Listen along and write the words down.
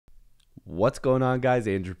What's going on, guys?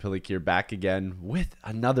 Andrew Piluk here, back again with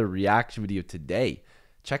another reaction video today.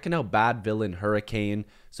 Checking out Badvillain Hurricane.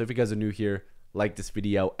 So if you guys are new here, like this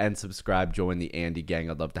video and subscribe, join the Andy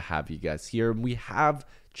gang. I'd love to have you guys here. We have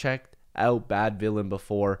checked out Badvillain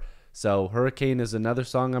before, so Hurricane is another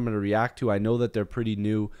song I'm going to react to. I know that they're pretty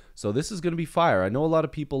new, so this is going to be fire. I know a lot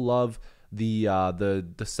of people love the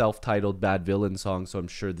self-titled Badvillain song, so I'm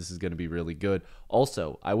sure this is going to be really good.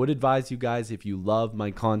 Also, I would advise you guys, if you love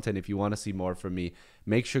my content, if you want to see more from me,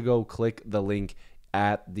 make sure go click the link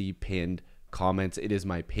at the pinned comments. It is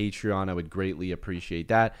my Patreon. I would greatly appreciate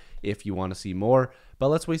that if you want to see more. But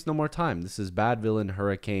let's waste no more time. This is Badvillain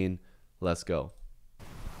Hurricane. Let's go.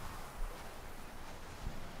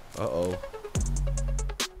 Uh-oh.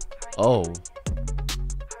 Oh.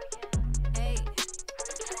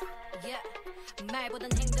 말보단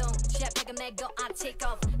행동, jetpack은 매고 I take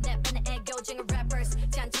off. 내 팬의 애교쟁이 rappers,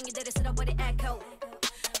 잔챙이들을 쓸어버린 echo.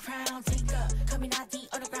 Crown taker, coming out the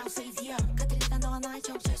underground savior. 그들이가 너와 나의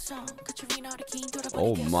정체성. 그들이 긴 돌아버리겠어.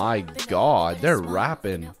 Oh my god, they're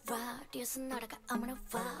rapping.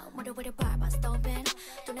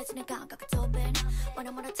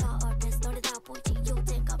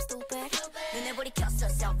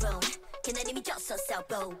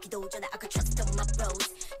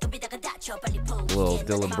 Little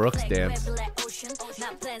Dylan Brooks dance.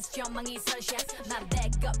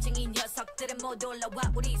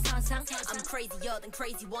 I'm crazier than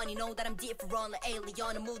crazy one, you know that I'm different like alien.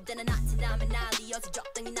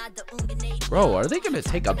 Bro, are they gonna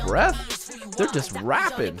take a breath? They're just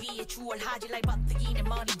rapping.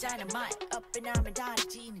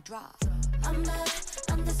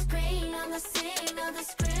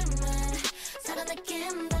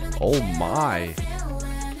 Oh my.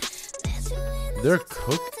 They're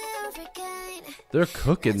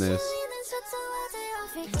cooking this.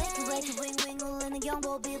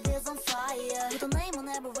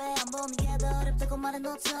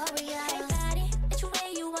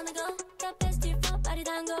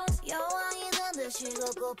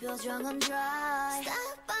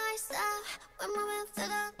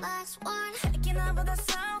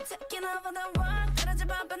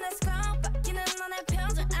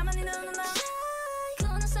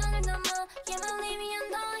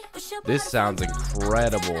 This sounds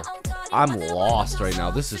incredible. I'm lost right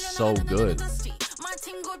now. This is so good.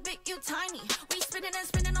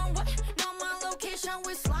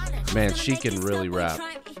 Man, she can really rap.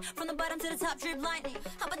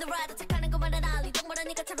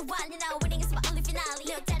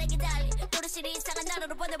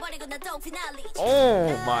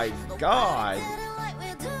 Oh my god.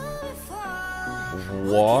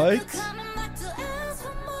 What?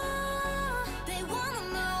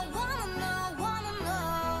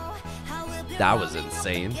 That was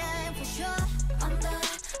insane.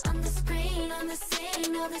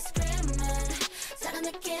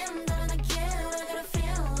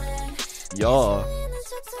 Yeah.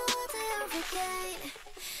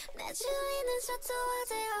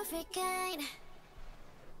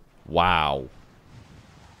 Wow.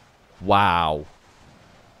 Wow.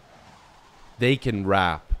 They can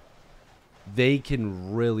rap. They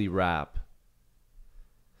can really rap.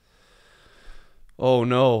 Oh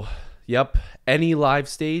no. Yep. Any live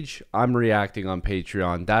stage, I'm reacting on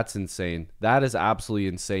Patreon. That's insane. That is absolutely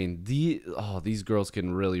insane. These girls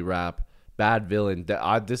can really rap.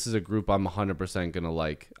 Badvillain. This is a group I'm 100% gonna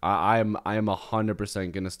like. I am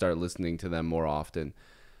 100% gonna start listening to them more often.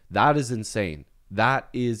 That is insane. That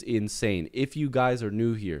is insane. If you guys are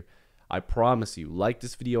new here, I promise you, like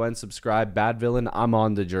this video and subscribe. Badvillain, I'm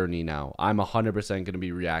on the journey now. I'm 100% gonna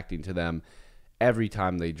be reacting to them every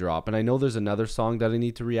time they drop. And I know there's another song that I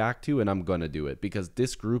need to react to, and I'm gonna do it because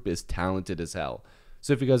this group is talented as hell.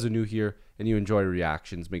 So if you guys are new here and you enjoy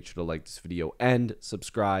reactions, make sure to like this video and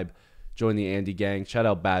subscribe. Join the Andy gang. Shout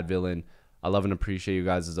out Badvillain. I love and appreciate you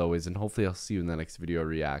guys as always, and hopefully I'll see you in the next video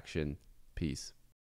reaction. Peace.